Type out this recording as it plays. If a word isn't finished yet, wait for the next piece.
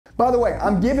By the way,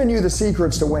 I'm giving you the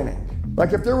secrets to winning.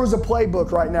 Like if there was a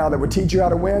playbook right now that would teach you how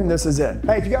to win, this is it.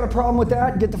 Hey, if you got a problem with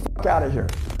that, get the fuck out of here.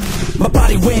 My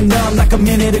body went numb like a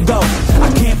minute ago.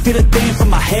 I can't feel a thing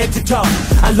from my head to toe.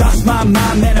 I lost my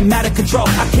mind, man, I'm out of control.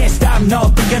 I can't stop, no,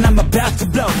 thinking I'm about to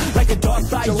blow like a dog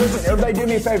fight. So listen, everybody do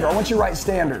me a favor. I want you to write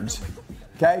standards,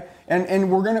 okay?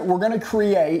 And we're gonna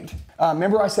create.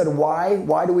 Remember I said why?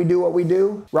 Why do we do what we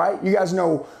do? Right? You guys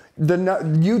know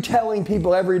you telling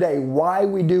people every day why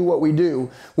we do what we do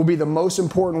will be the most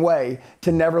important way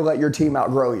to never let your team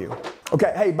outgrow you.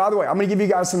 Okay. Hey, by the way, I'm gonna give you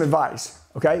guys some advice.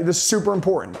 Okay, this is super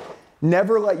important.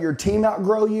 Never let your team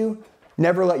outgrow you.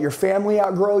 Never let your family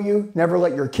outgrow you. Never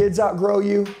let your kids outgrow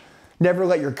you. Never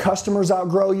let your customers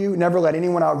outgrow you. Never let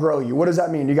anyone outgrow you. What does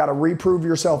that mean? You got to reprove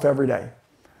yourself every day.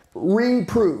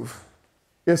 Reprove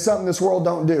is something this world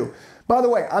don't do. By the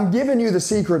way, I'm giving you the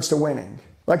secrets to winning.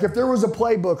 Like if there was a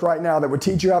playbook right now that would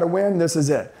teach you how to win, this is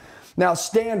it. Now,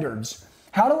 standards.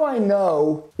 How do I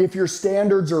know if your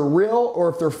standards are real or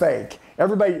if they're fake?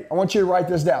 Everybody, I want you to write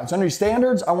this down. So under your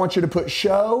standards, I want you to put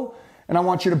show and I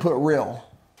want you to put real.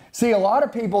 See, a lot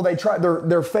of people,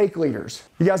 they're fake leaders.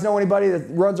 You guys know anybody that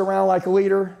runs around like a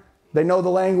leader? They know the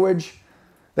language,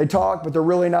 they talk, but they're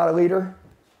really not a leader?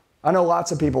 I know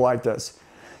lots of people like this.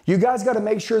 You guys got to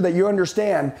make sure that you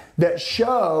understand that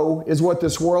show is what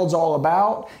this world's all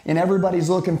about and everybody's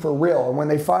looking for real. And when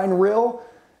they find real,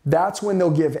 that's when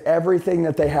they'll give everything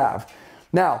that they have.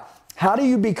 Now, how do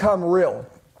you become real?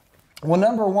 Well,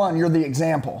 number one, you're the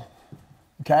example,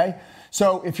 okay?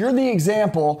 So if you're the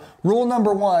example, rule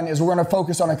number one is we're going to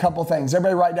focus on a couple things.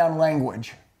 Everybody write down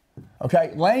language,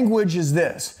 okay? Language is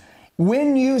this.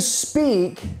 When you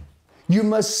speak, you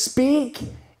must speak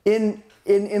in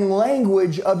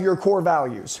language of your core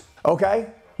values, okay?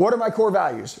 What are my core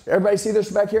values? Everybody see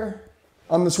this back here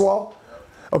on this wall?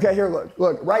 Okay, here,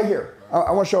 look, right here.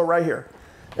 I want to show it right here.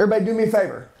 Everybody do me a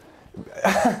favor.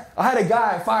 I had a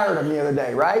guy, I fired him the other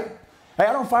day, right? Hey,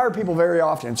 I don't fire people very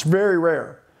often. It's very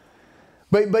rare.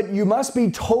 But you must be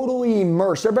totally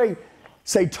immersed. Everybody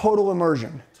say total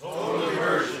immersion. Total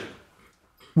immersion.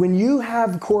 When you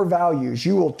have core values,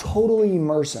 you will totally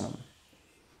immerse in them.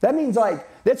 That means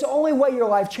that's the only way your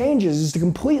life changes is to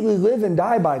completely live and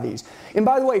die by these. And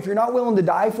by the way, if you're not willing to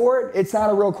die for it, it's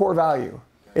not a real core value.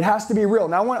 It has to be real.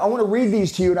 Now I want to read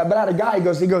these to you. But I had a guy,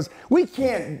 he goes, we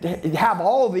can't have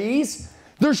all these.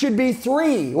 There should be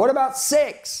 3. What about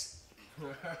 6?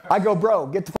 I go, bro,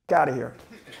 get the fuck out of here.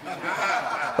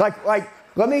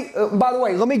 Let me, by the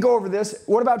way, let me go over this.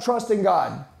 What about trusting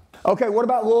God? Okay, what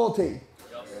about loyalty?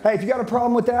 Hey, if you got a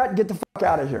problem with that, get the fuck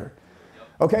out of here.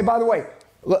 Okay, by the way,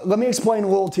 let me explain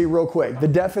loyalty real quick. The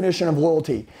definition of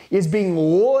loyalty is being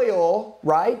loyal,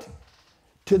 right,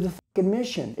 to the fucking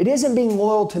mission. It isn't being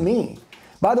loyal to me.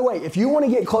 By the way, if you want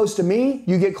to get close to me,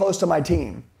 you get close to my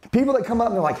team. People that come up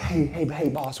and they're like, hey,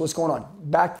 boss, what's going on?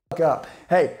 Back the fuck up.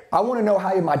 Hey, I want to know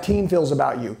how my team feels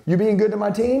about you. You being good to my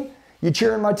team? You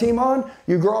cheering my team on?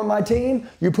 You growing my team?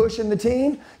 You pushing the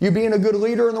team? You being a good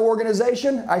leader in the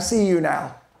organization? I see you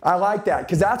now. I like that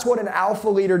because that's what an alpha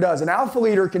leader does. An alpha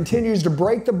leader continues to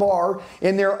break the bar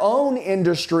in their own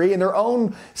industry, in their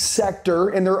own sector,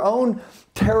 in their own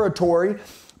territory,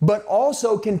 but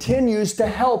also continues to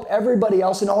help everybody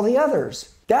else and all the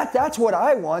others. That's what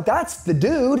I want. That's the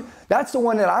dude. That's the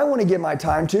one that I want to give my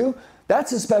time to.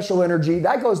 That's a special energy.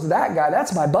 That goes to that guy.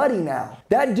 That's my buddy now.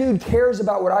 That dude cares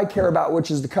about what I care about, which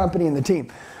is the company and the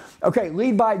team. Okay,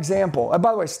 lead by example.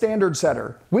 By the way, standard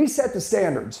setter. We set the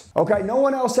standards, okay? No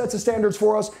one else sets the standards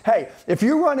for us. Hey, if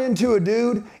you run into a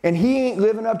dude and he ain't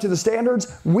living up to the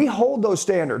standards, we hold those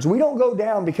standards. We don't go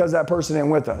down because that person ain't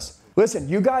with us. Listen,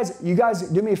 you guys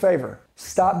do me a favor.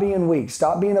 Stop being weak.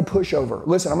 Stop being a pushover.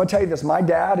 Listen, I'm going to tell you this. My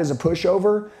dad is a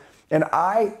pushover, and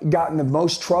I got in the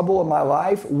most trouble in my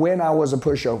life when I was a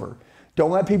pushover. Don't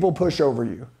let people push over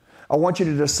you. I want you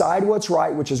to decide what's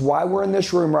right, which is why we're in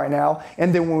this room right now.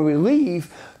 And then when we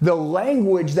leave, the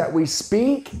language that we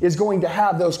speak is going to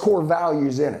have those core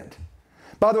values in it.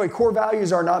 By the way, core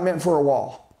values are not meant for a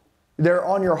wall. They're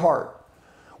on your heart.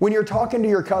 When you're talking to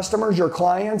your customers, your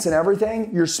clients, and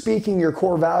everything, you're speaking your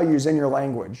core values in your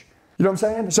language. You know what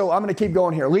I'm saying? So I'm going to keep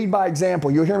going here. Lead by example.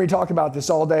 You'll hear me talk about this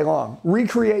all day long.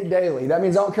 Recreate daily. That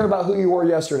means I don't care about who you were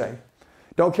yesterday.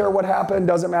 Don't care what happened.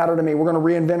 Doesn't matter to me. We're going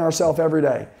to reinvent ourselves every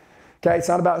day. Okay? It's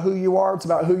not about who you are. It's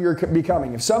about who you're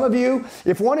becoming.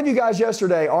 If one of you guys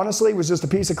yesterday, honestly, was just a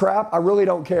piece of crap, I really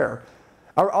don't care.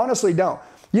 I honestly don't.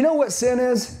 You know what sin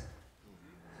is?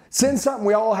 Sin's something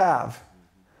we all have.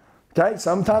 Okay?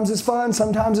 Sometimes it's fun,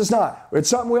 sometimes it's not. It's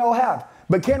something we all have.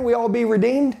 But can we all be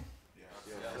redeemed?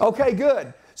 Okay,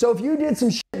 good. So if you did some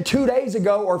shit 2 days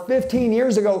ago or 15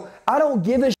 years ago, I don't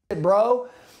give a shit, bro.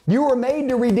 You were made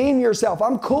to redeem yourself.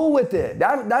 I'm cool with it.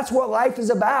 That's what life is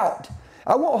about.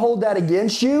 I won't hold that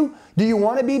against you. Do you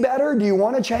want to be better? Do you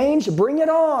want to change? Bring it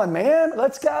on, man.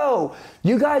 Let's go.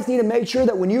 You guys need to make sure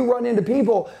that when you run into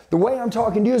people, the way I'm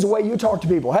talking to you is the way you talk to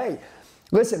people. Hey,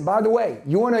 listen, by the way,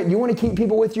 you want to keep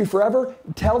people with you forever?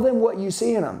 Tell them what you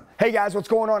see in them. Hey guys, what's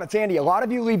going on? It's Andy. A lot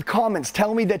of you leave comments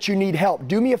telling me that you need help.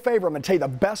 Do me a favor. I'm going to tell you the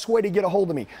best way to get a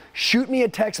hold of me. Shoot me a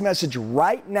text message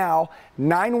right now,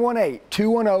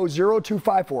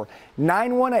 918-210-0254.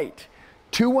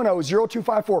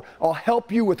 918-210-0254. I'll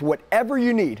help you with whatever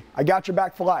you need. I got your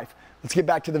back for life. Let's get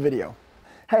back to the video.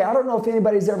 Hey, I don't know if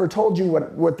anybody's ever told you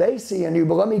what they see in you,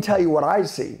 but let me tell you what I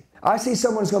see. I see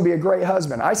someone who's going to be a great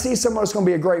husband. I see someone who's going to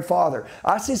be a great father.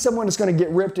 I see someone that's going to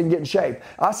get ripped and get in shape.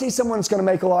 I see someone that's going to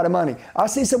make a lot of money. I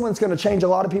see someone that's going to change a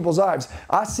lot of people's lives.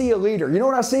 I see a leader. You know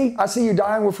what I see? I see you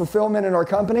dying with fulfillment in our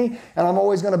company, and I'm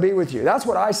always going to be with you. That's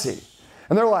what I see.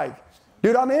 And they're like,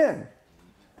 dude, I'm in.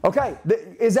 Okay,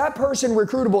 is that person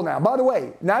recruitable now? By the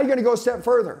way, now you're going to go a step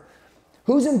further.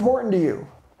 Who's important to you?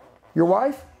 Your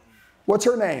wife? What's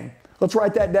her name? Let's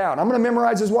write that down. I'm going to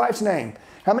memorize his wife's name.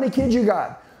 How many kids you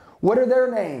got? What are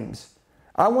their names?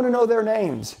 I want to know their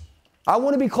names. I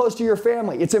want to be close to your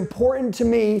family. It's important to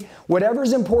me.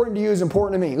 Whatever's important to you is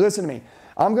important to me. Listen to me.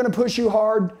 I'm going to push you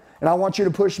hard, and I want you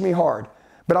to push me hard.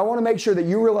 But I want to make sure that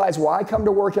you realize why I come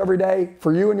to work every day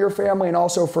for you and your family and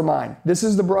also for mine. This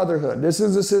is the brotherhood. This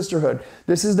is the sisterhood.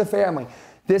 This is the family.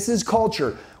 This is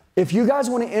culture. If you guys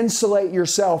want to insulate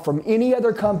yourself from any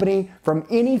other company, from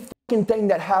any fucking thing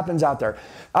that happens out there,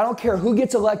 I don't care who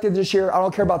gets elected this year. I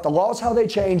don't care about the laws, how they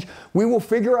change. We will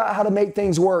figure out how to make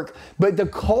things work. But the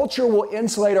culture will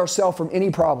insulate ourselves from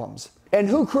any problems. And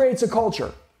who creates a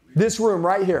culture? This room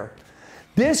right here.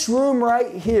 This room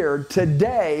right here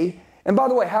today. And by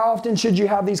the way, how often should you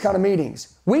have these kind of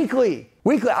meetings? Weekly.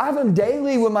 Weekly. I have them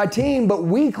daily with my team, but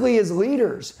weekly as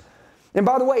leaders. And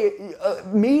by the way,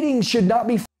 meetings should not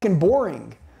be fucking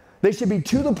boring. They should be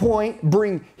to the point,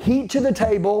 bring heat to the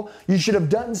table. You should have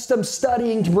done some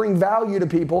studying to bring value to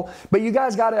people. But you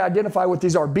guys got to identify what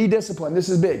these are. Be disciplined. This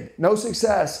is big. No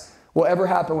success will ever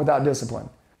happen without discipline.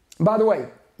 And by the way,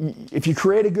 if you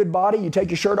create a good body, you take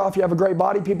your shirt off, you have a great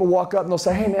body, people walk up and they'll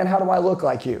say, hey man, how do I look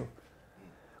like you?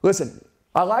 Listen,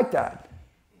 I like that.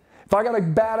 If I got a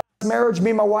badass marriage, me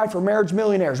and my wife are marriage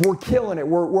millionaires. We're killing it.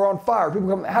 We're on fire. People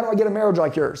come, how do I get a marriage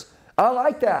like yours? I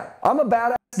like that. I'm a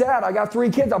badass dad. I got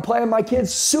 3 kids. I play with my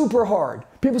kids super hard.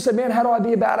 People say, man, how do I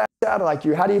be a badass dad like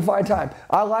you? How do you find time?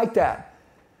 I like that.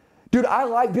 Dude,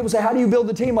 people say, how do you build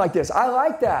a team like this? I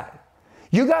like that.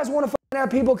 You guys want to have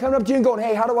people coming up to you and going,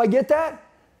 hey, how do I get that?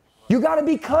 You got to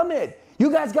become it.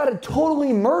 You guys got to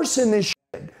totally immerse in this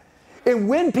shit. And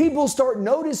when people start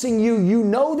noticing you, you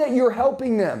know that you're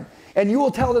helping them. And you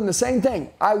will tell them the same thing.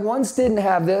 I once didn't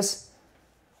have this.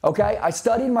 Okay? I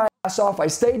studied my ass off. I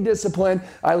stayed disciplined.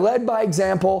 I led by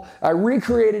example. I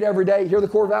recreated every day. Hear the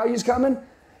core values coming?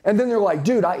 And then they're like,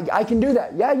 dude, I can do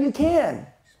that. Yeah, you can.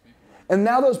 And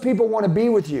now those people want to be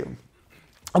with you.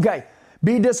 Okay.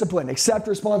 Be disciplined. Accept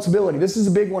responsibility. This is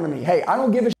a big one to me. Hey, I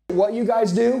don't give a shit what you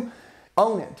guys do.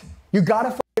 Own it. You got to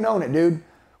fucking own it, dude.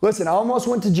 Listen, I almost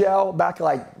went to jail back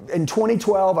like in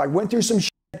 2012. I went through some shit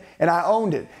and I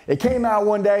owned it. It came out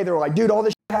one day. They were like, dude, all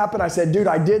this shit happened. I said, dude,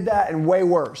 I did that and way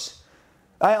worse.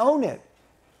 I own it.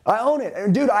 I own it.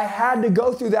 And dude, I had to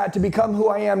go through that to become who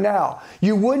I am now.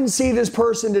 You wouldn't see this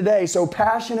person today so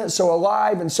passionate, so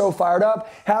alive, and so fired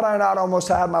up had I not almost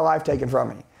had my life taken from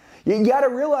me. You got to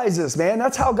realize this, man.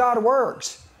 That's how God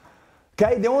works.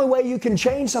 Okay? The only way you can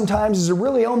change sometimes is to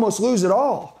really almost lose it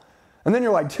all. And then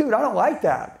you're like, dude, I don't like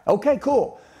that. Okay,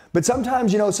 cool. But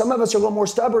sometimes, you know, some of us are a little more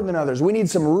stubborn than others. We need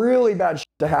some really bad shit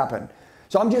to happen.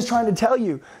 So I'm just trying to tell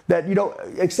you that, you know,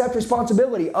 accept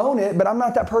responsibility, own it, but I'm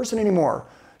not that person anymore.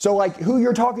 So like who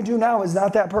you're talking to now is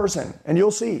not that person, and you'll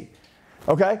see.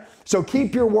 Okay? So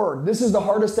keep your word. This is the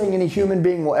hardest thing any human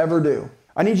being will ever do.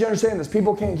 I need you to understand this.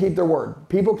 People can't keep their word.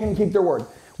 People can't keep their word.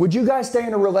 Would you guys stay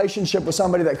in a relationship with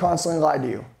somebody that constantly lied to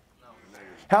you? No.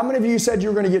 How many of you said you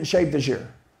were going to get in shape this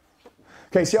year?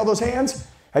 Okay, see all those hands?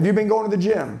 Have you been going to the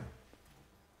gym?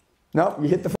 No, you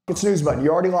hit the fucking snooze button.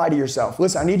 You already lied to yourself.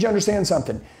 Listen, I need you to understand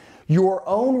something. Your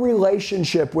own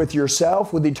relationship with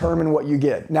yourself will determine what you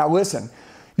get. Now listen,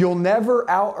 you'll never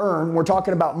out-earn, we're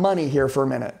talking about money here for a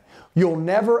minute. You'll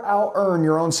never out-earn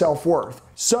your own self-worth.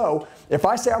 So, if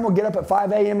I say I'm going to get up at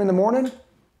 5 a.m. in the morning,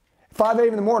 5 a.m.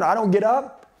 in the morning, I don't get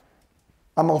up,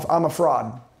 I'm a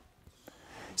fraud.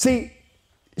 See,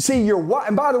 your wife,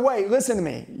 and by the way, listen to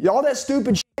me. All that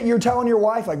stupid shit you're telling your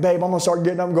wife, like, babe, I'm going to start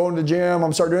getting up and going to the gym, I'm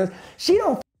going to start doing this. She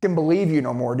don't fucking believe you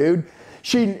no more, dude.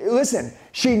 She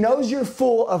knows you're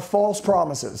full of false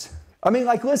promises. I mean,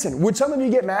 like, listen, would some of you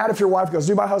get mad if your wife goes,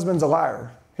 dude, my husband's a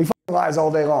liar. He fucking lies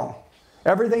all day long.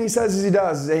 Everything he says he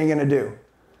does, he ain't going to do.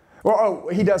 Or, oh,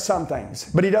 he does some things,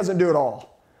 but he doesn't do it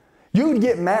all. You would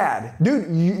get mad.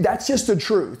 Dude, that's just the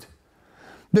truth.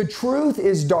 The truth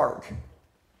is dark.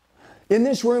 In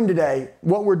this room today,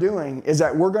 what we're doing is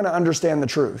that we're going to understand the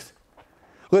truth.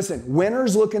 Listen,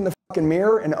 winners look in the fucking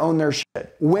mirror and own their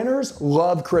shit. Winners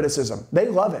love criticism. They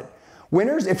love it.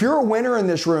 Winners, if you're a winner in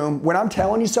this room, when I'm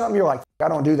telling you something, you're like, I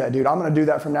don't do that, dude. I'm going to do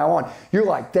that from now on. You're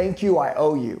like, thank you, I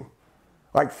owe you.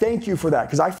 Like, thank you for that,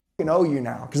 because I fucking owe you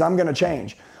now, because I'm going to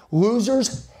change.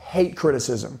 Losers hate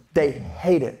criticism. They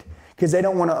hate it, because they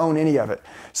don't want to own any of it.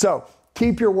 So,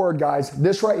 keep your word, guys.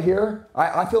 This right here,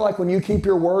 I feel like when you keep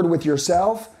your word with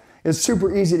yourself, it's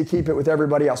super easy to keep it with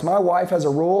everybody else. My wife has a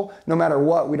rule, no matter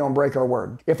what, we don't break our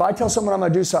word. If I tell someone I'm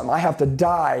going to do something, I have to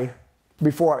die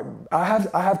before I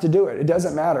have to do it. It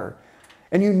doesn't matter.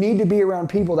 And you need to be around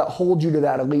people that hold you to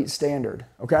that elite standard,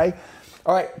 okay?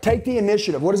 All right, take the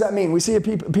initiative. What does that mean? We see a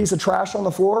piece of trash on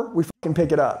the floor, we fucking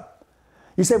pick it up.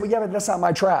 You say, well, yeah, but that's not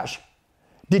my trash.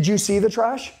 Did you see the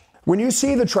trash? When you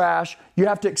see the trash, you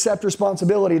have to accept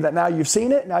responsibility that now you've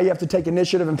seen it, now you have to take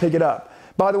initiative and pick it up.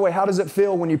 By the way, how does it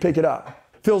feel when you pick it up?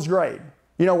 Feels great.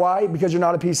 You know why? Because you're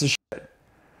not a piece of shit.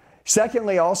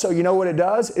 Secondly, also, you know what it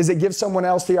does? Is it gives someone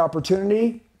else the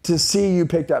opportunity to see you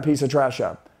pick that piece of trash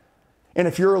up. And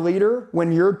if you're a leader,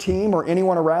 when your team or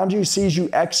anyone around you sees you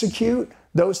execute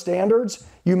those standards,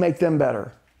 you make them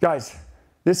better. Guys,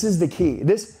 this is the key.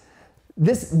 This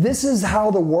is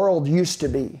how the world used to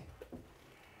be.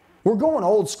 We're going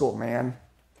old school, man.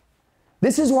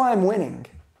 This is why I'm winning.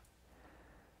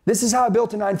 This is how I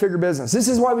built a 9-figure business. This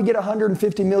is why we get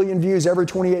 150 million views every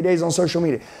 28 days on social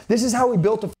media. This is how we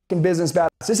built a fucking business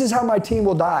badass. This is how my team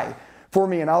will die for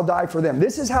me and I'll die for them.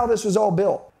 This is how this was all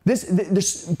built.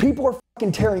 People are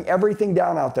fucking tearing everything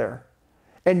down out there.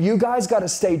 And you guys got to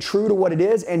stay true to what it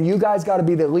is, and you guys got to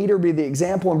be the leader, be the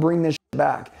example, and bring this shit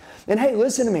back. And hey,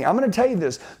 listen to me. I'm going to tell you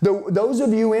this. Those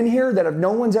of you in here that have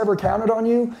no one's ever counted on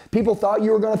you, people thought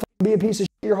you were going to be a piece of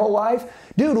shit your whole life.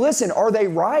 Dude, listen, are they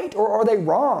right or are they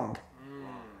wrong?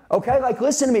 Okay, like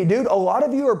listen to me, dude. A lot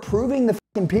of you are proving the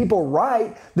fucking people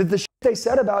right that the shit they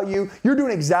said about you, you're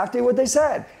doing exactly what they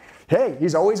said. Hey,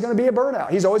 he's always going to be a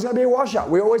burnout. He's always going to be a washout.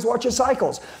 We always watch his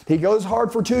cycles. He goes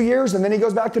hard for 2 years and then he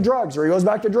goes back to drugs, or he goes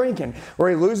back to drinking, or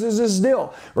he loses his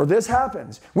deal, or this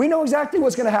happens. We know exactly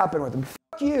what's going to happen with him.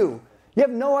 Fuck you. You have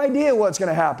no idea what's going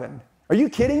to happen. Are you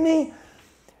kidding me?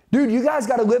 Dude, you guys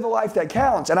got to live a life that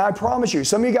counts. And I promise you,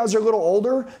 some of you guys are a little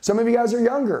older. Some of you guys are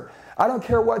younger. I don't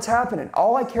care what's happening.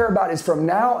 All I care about is from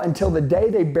now until the day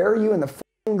they bury you in the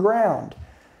fucking ground.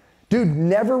 Dude,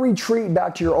 never retreat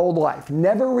back to your old life.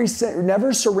 Never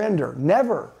surrender.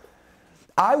 Never.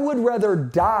 I would rather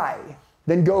die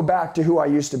than go back to who I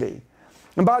used to be.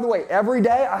 And by the way, every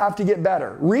day I have to get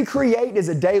better. Recreate is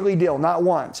a daily deal, not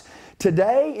once.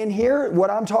 Today in here, what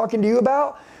I'm talking to you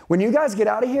about, when you guys get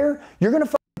out of here, you're going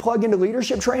to plug into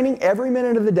leadership training every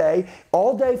minute of the day,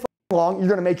 all day long. You're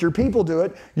going to make your people do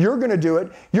it. You're going to do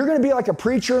it. You're going to be like a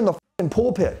preacher in the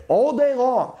pulpit all day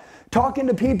long, talking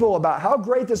to people about how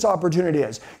great this opportunity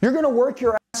is. You're going to work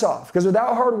your ass off, because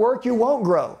without hard work, you won't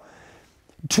grow.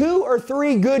 2 or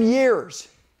 3 good years.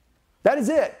 That is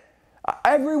it.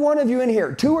 Every one of you in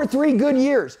here, 2 or 3 good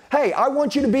years. Hey, I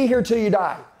want you to be here till you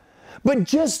die. But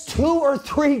just 2 or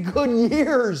 3 good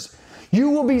years, you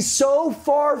will be so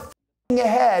far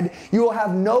ahead, you will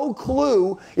have no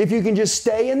clue if you can just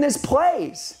stay in this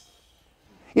place.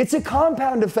 It's a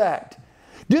compound effect.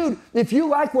 Dude, if you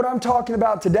like what I'm talking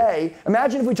about today,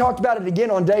 imagine if we talked about it again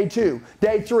on day 2,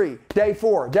 day 3, day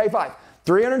 4, day 5,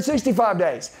 365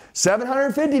 days,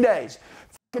 750 days,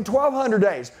 fucking 1,200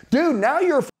 days. Dude, now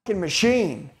you're a fucking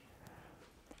machine.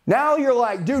 Now you're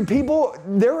like, dude, people,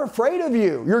 they're afraid of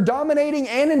you. You're dominating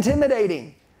and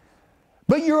intimidating.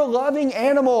 But you're a loving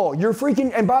animal. You're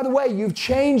freaking, and by the way, you've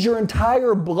changed your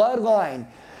entire bloodline.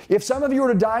 If some of you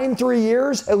were to die in 3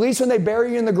 years, at least when they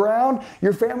bury you in the ground,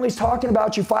 your family's talking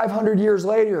about you 500 years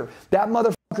later. That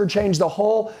motherfucker changed the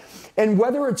whole, and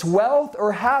whether it's wealth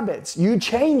or habits, you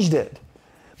changed it.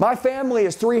 My family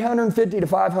is 350 to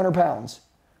 500 pounds.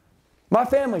 My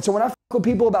family. So when I with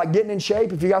people about getting in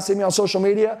shape, if you guys see me on social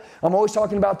media, I'm always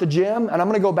talking about the gym, and I'm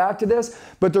going to go back to this,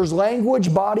 but there's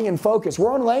language, body, and focus.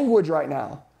 We're on language right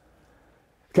now.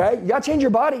 Okay? You got to change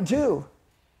your body too.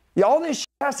 Yeah, all this shit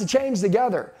has to change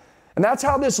together. And that's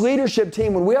how this leadership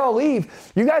team, when we all leave,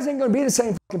 you guys ain't going to be the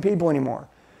same fucking people anymore.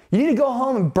 You need to go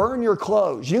home and burn your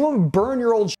clothes. You need to go home and burn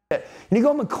your old shit. You need to go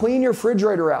home and clean your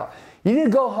refrigerator out. You need to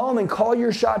go home and call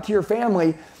your shot to your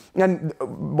family. And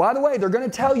by the way, they're going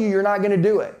to tell you you're not going to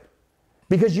do it.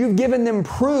 because you've given them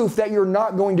proof that you're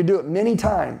not going to do it many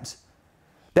times.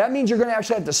 That means you're going to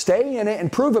actually have to stay in it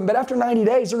and prove them. But after 90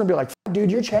 days, they're going to be like,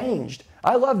 dude, you're changed.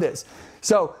 I love this.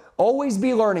 So always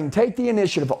be learning. Take the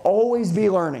initiative. Always be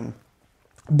learning.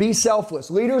 Be selfless.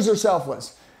 Leaders are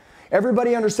selfless.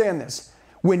 Everybody understand this.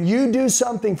 When you do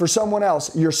something for someone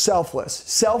else, you're selfless.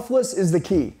 Selfless is the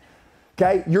key.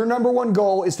 Okay? Your number one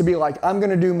goal is to be like, I'm going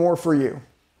to do more for you.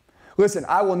 Listen,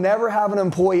 I will never have an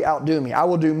employee outdo me. I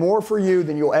will do more for you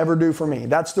than you'll ever do for me.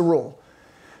 That's the rule.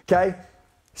 Okay?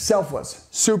 Selfless.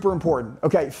 Super important.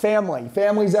 Okay, family.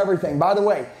 Family's everything. By the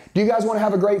way, do you guys want to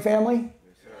have a great family?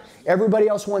 Everybody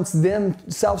else wants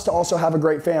themselves to also have a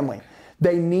great family.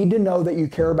 They need to know that you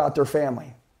care about their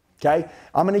family. Okay?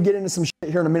 I'm going to get into some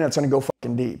shit here in a minute. It's going to go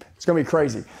fucking deep. It's going to be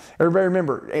crazy. Everybody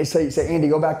remember, say, Andy,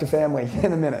 go back to family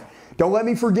in a minute. Don't let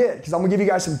me forget, because I'm going to give you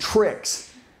guys some tricks.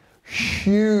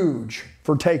 Huge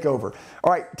for takeover.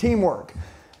 All right, teamwork.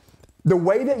 The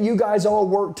way that you guys all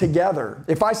work together,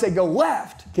 if I say go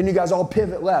left, can you guys all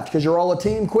pivot left because you're all a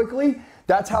team quickly?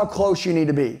 That's how close you need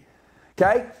to be.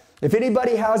 Okay? If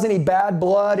anybody has any bad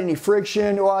blood, any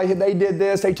friction, well, they did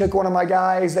this, they took one of my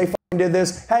guys, they fucking did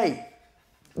this. Hey,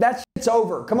 that shit's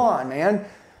over. Come on, man.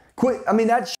 Quit. I mean,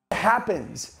 that shit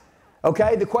happens.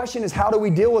 Okay? The question is, how do we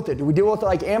deal with it? Do we deal with it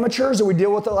like amateurs or we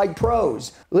deal with it like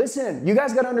pros? Listen, you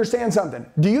guys got to understand something.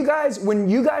 Do you guys, when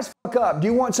you guys fuck up, do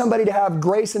you want somebody to have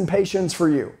grace and patience for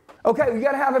you? Okay, we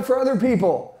got to have it for other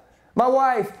people. My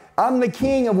wife, I'm the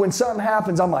king of when something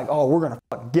happens, I'm like, oh, we're going to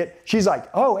fucking get, she's like,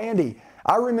 oh, Andy,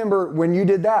 I remember when you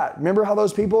did that. Remember how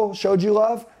those people showed you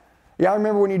love? Yeah, I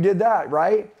remember when you did that,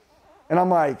 right? And I'm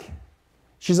like,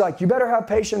 she's like, you better have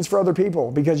patience for other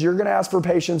people because you're going to ask for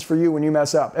patience for you when you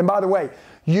mess up. And by the way,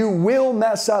 you will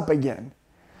mess up again.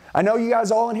 I know you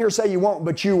guys all in here say you won't,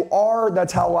 but you are.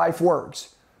 That's how life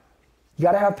works. You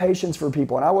got to have patience for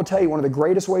people. And I will tell you, one of the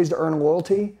greatest ways to earn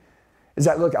loyalty is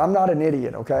that, look, I'm not an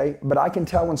idiot, okay? But I can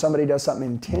tell when somebody does something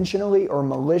intentionally or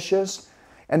malicious,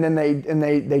 and then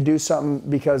they do something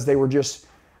because they're just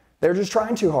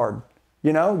trying too hard.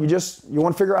 You know, you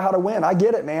want to figure out how to win. I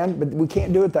get it, man, but we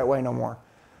can't do it that way no more.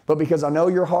 But because I know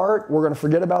your heart, we're going to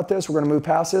forget about this, we're going to move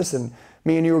past this, and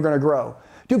me and you are going to grow.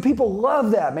 Dude, people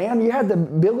love that, man. You had the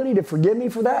ability to forgive me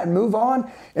for that and move on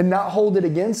and not hold it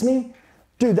against me.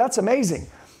 Dude, that's amazing.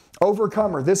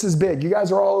 Overcomer, this is big. You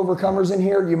guys are all overcomers in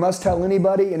here. You must tell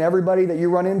anybody and everybody that you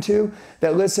run into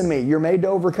that, listen to me, you're made to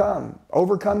overcome.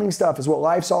 Overcoming stuff is what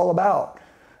life's all about,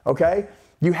 okay?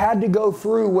 You had to go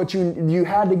through what you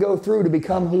had to go through to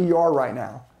become who you are right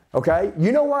now. Okay?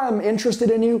 You know why I'm interested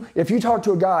in you? If you talk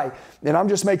to a guy, and I'm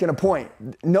just making a point,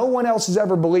 no one else has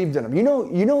ever believed in him. You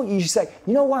know you say,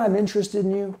 you know why I'm interested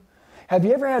in you? Have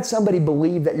you ever had somebody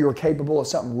believe that you're capable of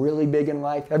something really big in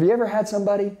life? Have you ever had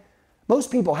somebody? Most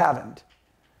people haven't.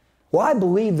 Well, I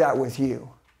believe that with you.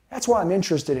 That's why I'm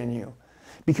interested in you.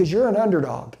 Because you're an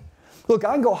underdog. Look,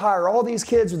 I can go hire all these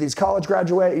kids with these college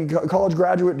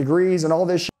graduate degrees and all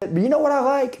this shit, but you know what I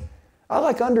like? I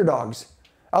like underdogs.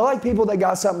 I like people that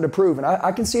got something to prove, and I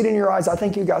can see it in your eyes. I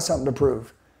think you got something to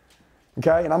prove,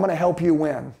 okay? And I'm going to help you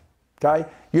win, okay?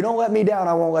 You don't let me down,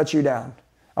 I won't let you down.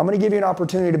 I'm going to give you an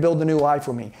opportunity to build a new life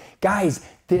with me. Guys,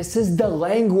 this is the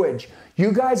language.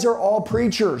 You guys are all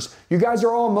preachers. You guys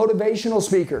are all motivational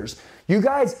speakers. You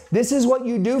guys, this is what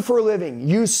you do for a living.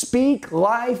 You speak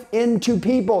life into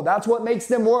people. That's what makes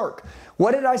them work.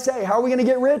 What did I say? How are we going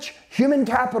to get rich? Human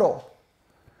capital.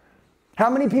 How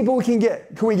many people can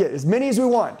we get? As many as we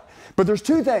want. But there's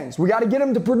two things. We got to get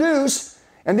them to produce,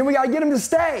 and then we got to get them to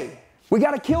stay. We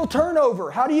got to kill turnover.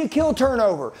 How do you kill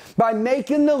turnover? By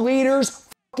making the leaders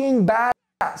fucking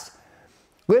badass.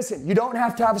 Listen, you don't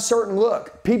have to have a certain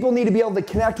look. People need to be able to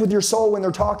connect with your soul when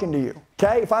they're talking to you.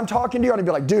 Okay? If I'm talking to you, I'm going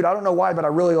to be like, dude, I don't know why, but I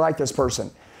really like this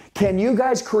person. Can you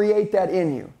guys create that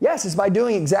in you? Yes, it's by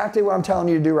doing exactly what I'm telling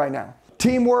you to do right now.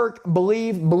 Teamwork,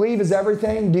 believe is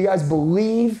everything. Do you guys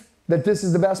believe that this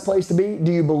is the best place to be?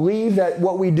 Do you believe that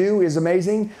what we do is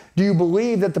amazing? Do you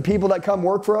believe that the people that come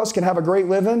work for us can have a great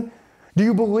living? Do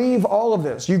you believe all of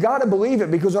this? You got to believe it,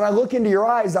 because when I look into your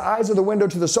eyes, the eyes are the window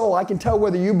to the soul. I can tell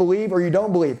whether you believe or you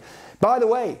don't believe. By the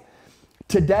way,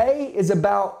 today is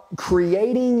about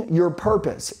creating your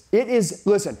purpose. It is,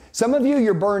 listen, some of you,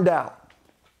 you're burned out.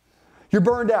 You're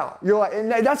burned out. You're like, and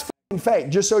that's fucking fake,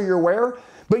 just so you're aware,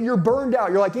 but you're burned out.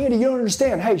 You're like, Andy, you don't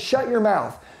understand. Hey, shut your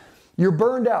mouth. You're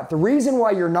burned out. The reason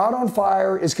why you're not on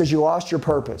fire is because you lost your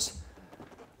purpose.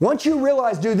 Once you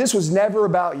realize, dude, this was never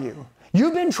about you.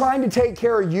 You've been trying to take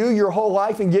care of you your whole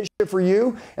life and get shit for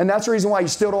you, and that's the reason why you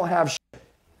still don't have shit.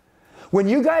 When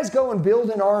you guys go and build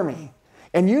an army,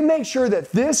 and you make sure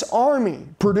that this army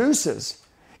produces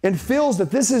and feels that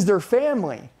this is their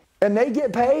family, and they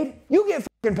get paid, you get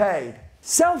fucking paid.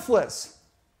 Selfless.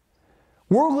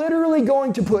 We're literally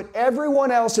going to put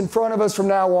everyone else in front of us from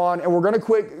now on, and we're going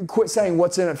to quit saying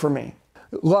what's in it for me.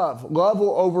 Love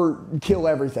will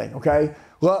overkill everything, okay?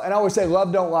 Love, and I always say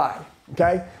love don't lie,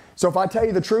 okay? So if I tell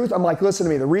you the truth, I'm like, listen to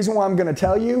me. The reason why I'm going to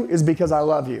tell you is because I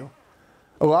love you.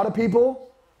 A lot of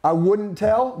people I wouldn't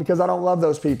tell because I don't love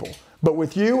those people. But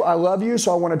with you, I love you,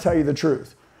 so I want to tell you the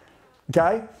truth,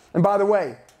 okay? And by the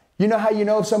way, you know how you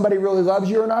know if somebody really loves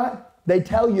you or not? They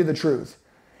tell you the truth.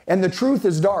 And the truth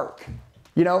is dark.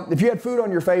 You know, if you had food on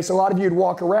your face, a lot of you would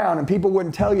walk around and people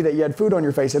wouldn't tell you that you had food on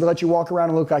your face. They'd let you walk around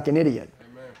and look like an idiot.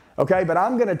 Amen. Okay, but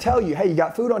I'm going to tell you, hey, you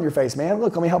got food on your face, man.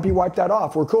 Look, let me help you wipe that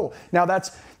off. We're cool. Now,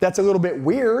 that's a little bit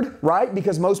weird, right?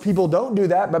 Because most people don't do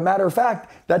that. But matter of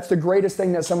fact, that's the greatest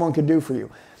thing that someone could do for you.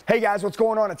 Hey, guys, what's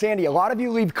going on? It's Andy. A lot of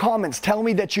you leave comments telling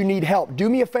me that you need help. Do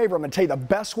me a favor. I'm going to tell you the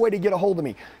best way to get a hold of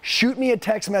me. Shoot me a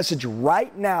text message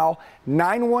right now,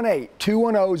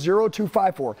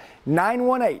 918-210-0254.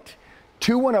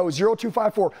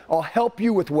 918-210-0254. I'll help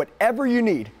you with whatever you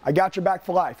need. I got your back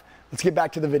for life. Let's get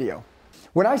back to the video.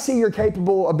 When I see you're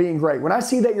capable of being great, when I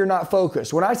see that you're not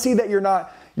focused, when I see that your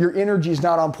energy's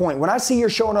not on point, when I see you're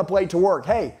showing up late to work,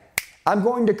 hey, I'm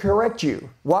going to correct you.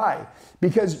 Why?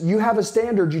 Because you have a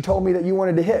standard you told me that you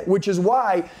wanted to hit, which is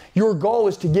why your goal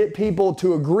is to get people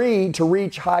to agree to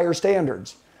reach higher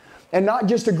standards. And not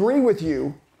just agree with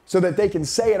you so that they can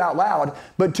say it out loud,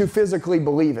 but to physically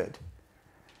believe it.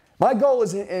 My goal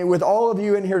is, with all of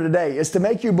you in here today, is to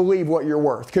make you believe what you're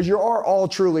worth, because you are all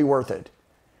truly worth it.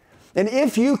 And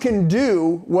if you can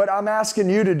do what I'm asking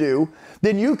you to do,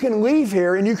 then you can leave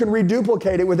here and you can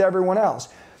reduplicate it with everyone else.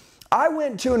 I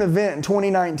went to an event in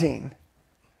 2019.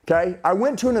 Okay? I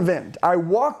went to an event. I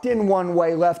walked in one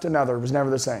way, left another. It was never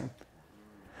the same.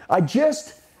 I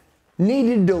just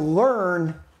needed to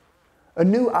learn a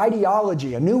new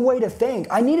ideology, a new way to think.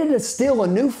 I needed to steal a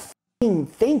new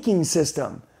thinking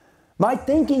system. My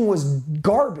thinking was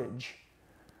garbage,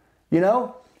 you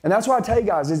know? And that's why I tell you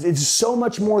guys, it's so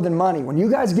much more than money. When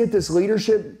you guys get this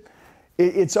leadership,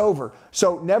 it's over.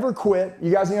 So never quit.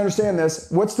 You guys need to understand this.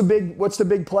 What's the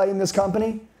big play in this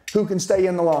company? Who can stay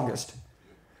in the longest?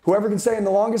 Whoever can stay in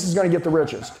the longest is going to get the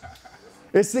richest.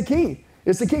 It's the key.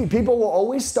 It's the key. People will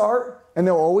always start and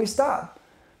they'll always stop.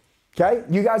 Okay?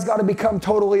 You guys got to become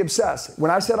totally obsessed. When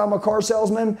I said I'm a car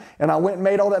salesman and I went and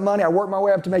made all that money, I worked my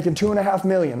way up to making $2.5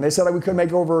 million. They said we could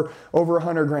make over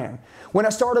 100 grand. When I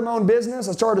started my own business,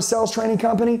 I started a sales training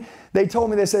company. They told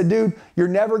me, they said, dude, you're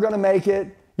never going to make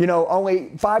it. You know,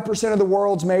 only 5% of the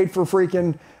world's made for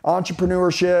freaking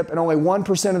entrepreneurship, and only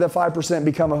 1% of the 5%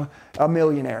 become a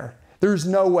millionaire. There's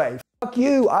no way. Fuck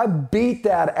you. I beat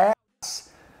that ass.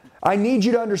 I need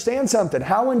you to understand something.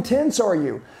 How intense are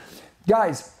you?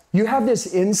 Guys, you have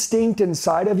this instinct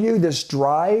inside of you, this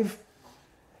drive.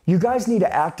 You guys need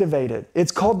to activate it.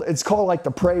 It's called like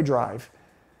the prey drive.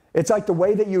 It's like the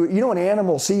way that you know, an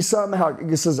animal sees something, how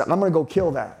it says, I'm going to go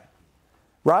kill that.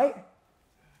 Right?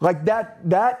 Like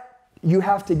that you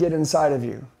have to get inside of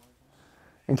you.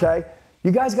 Okay?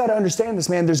 You guys got to understand this,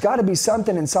 man. There's got to be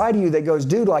something inside of you that goes,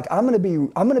 dude, like I'm going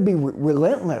to be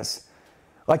relentless.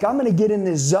 Like I'm going to get in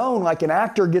this zone like an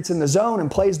actor gets in the zone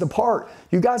and plays the part.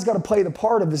 You guys got to play the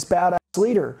part of this badass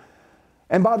leader.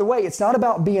 And by the way, it's not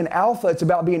about being alpha. It's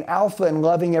about being alpha and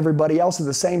loving everybody else at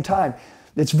the same time.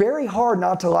 It's very hard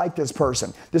not to like this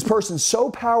person. This person's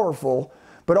so powerful,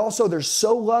 but also they're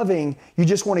so loving, you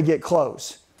just want to get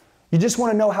close. You just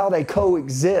want to know how they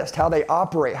coexist, how they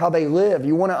operate, how they live.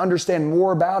 You want to understand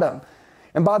more about them.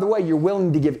 And by the way, you're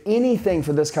willing to give anything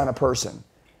for this kind of person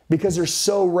because they're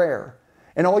so rare.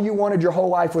 And all you wanted your whole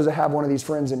life was to have one of these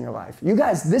friends in your life. You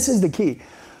guys, this is the key.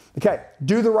 Okay,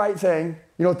 do the right thing.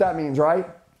 You know what that means, right?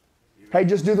 Hey,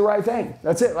 just do the right thing.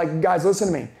 That's it. Like, guys,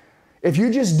 listen to me. If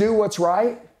you just do what's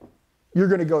right, you're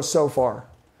going to go so far.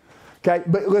 Okay,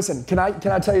 but listen, can I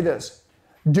tell you this?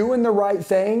 Doing the right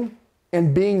thing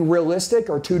and being realistic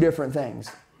are two different things.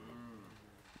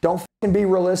 Don't fucking be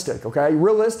realistic, okay?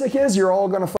 Realistic is you're all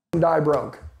going to fucking die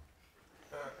broke.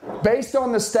 Based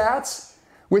on the stats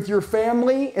with your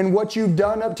family and what you've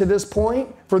done up to this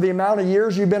point for the amount of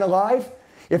years you've been alive,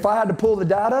 if I had to pull the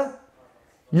data,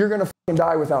 you're going to fucking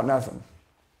die without nothing.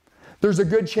 There's a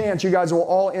good chance you guys will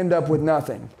all end up with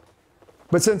nothing.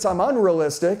 But since I'm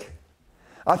unrealistic,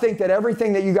 I think that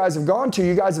everything that you guys have gone to,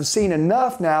 you guys have seen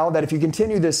enough now that if you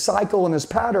continue this cycle and this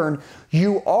pattern,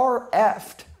 you are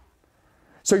effed.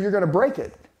 So you're going to break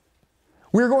it.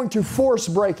 We're going to force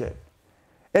break it.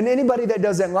 And anybody that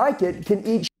doesn't like it can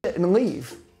eat shit and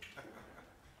leave.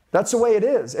 That's the way it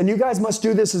is. And you guys must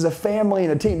do this as a family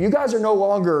and a team. You guys are no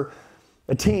longer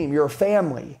a team. You're a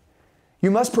family.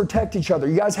 You must protect each other.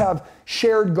 You guys have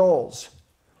shared goals.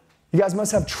 You guys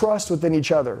must have trust within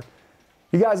each other.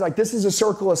 You guys, like, this is a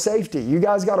circle of safety. You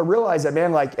guys got to realize that,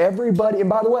 man, like everybody, and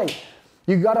by the way,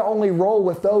 you got to only roll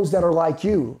with those that are like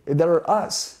you, that are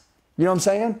us. You know what I'm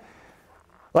saying?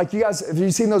 Like, you guys, if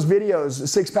you've seen those videos,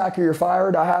 6-pack or you're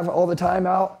fired, I have all the time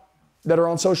out that are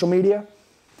on social media.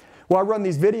 Well, I run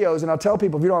these videos and I tell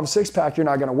people, if you don't have a 6-pack, you're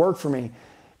not going to work for me.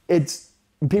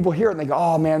 People hear it and they go,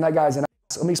 oh man, that guy's an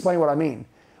ass. Let me explain what I mean.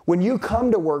 When you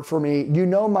come to work for me, you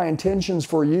know my intentions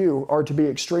for you are to be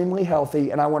extremely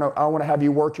healthy, and I want to have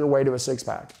you work your way to a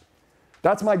 6-pack.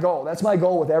 That's my goal. That's my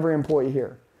goal with every employee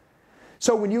here.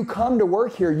 So when you come to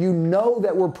work here, you know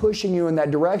that we're pushing you in that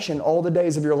direction all the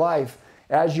days of your life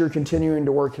as you're continuing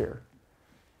to work here.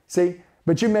 See?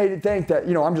 But you made it think that,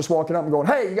 I'm just walking up and going,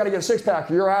 hey, you got to get a 6-pack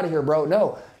or you're out of here, bro.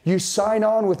 No, you sign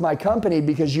on with my company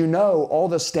because you know all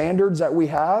the standards that we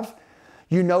have.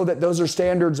 You know that those are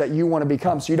standards that you want to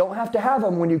become. So you don't have to have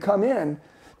them when you come in,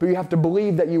 but you have to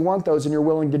believe that you want those and you're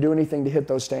willing to do anything to hit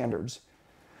those standards.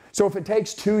 So if it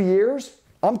takes 2 years,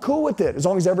 I'm cool with it. As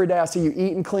long as every day I see you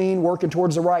eating clean, working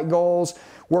towards the right goals,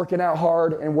 working out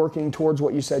hard, and working towards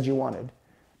what you said you wanted.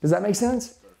 Does that make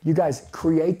sense? You guys,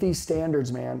 create these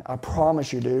standards, man. I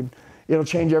promise you, dude. It'll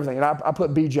change everything. And I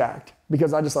put be jacked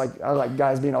because I like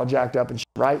guys being all jacked up and shit,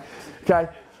 right? Okay?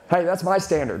 Hey, that's my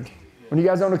standard. When you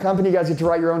guys own a company, you guys get to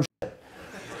write your own shit.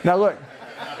 Now look,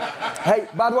 hey,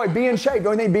 by the way, be in shape.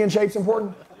 Don't you think being in shape's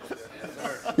important?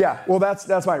 Yeah, well that's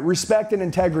fine. Respect and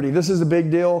integrity. This is a big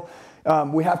deal.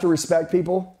 We have to respect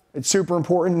people. It's super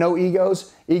important. No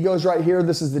egos. Egos right here.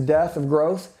 This is the death of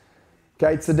growth.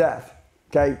 Okay, it's the death.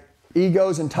 Okay,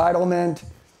 egos, entitlement,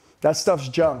 that stuff's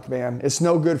junk, man. It's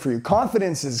no good for you.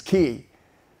 Confidence is key.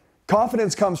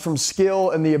 Confidence comes from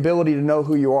skill and the ability to know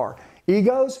who you are.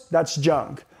 Egos, that's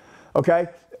junk. Okay?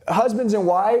 Husbands and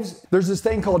wives, there's this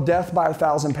thing called death by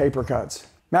 1,000 paper cuts.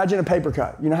 Imagine a paper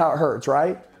cut. You know how it hurts,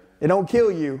 right? It don't kill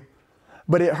you,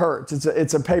 but it hurts.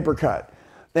 It's a paper cut.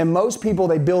 And most people,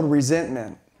 they build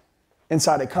resentment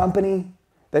inside a company.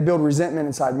 They build resentment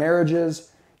inside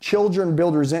marriages. Children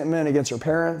build resentment against their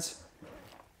parents.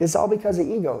 It's all because of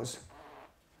egos.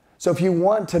 So if you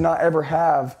want to not ever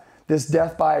have this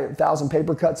death by 1,000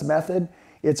 paper cuts method,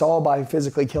 it's all by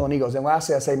physically killing egos. And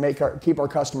lastly, I say keep our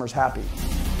customers happy.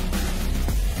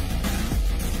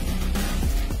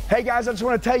 Hey guys, I just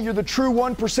want to tell you, you're the true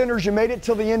 1%ers. You made it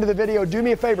till the end of the video. Do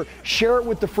me a favor, share it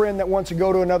with the friend that wants to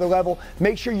go to another level.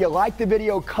 Make sure you like the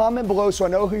video, comment below so I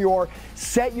know who you are.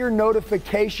 Set your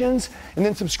notifications and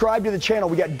then subscribe to the channel.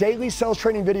 We got daily sales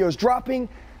training videos dropping.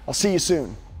 I'll see you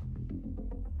soon.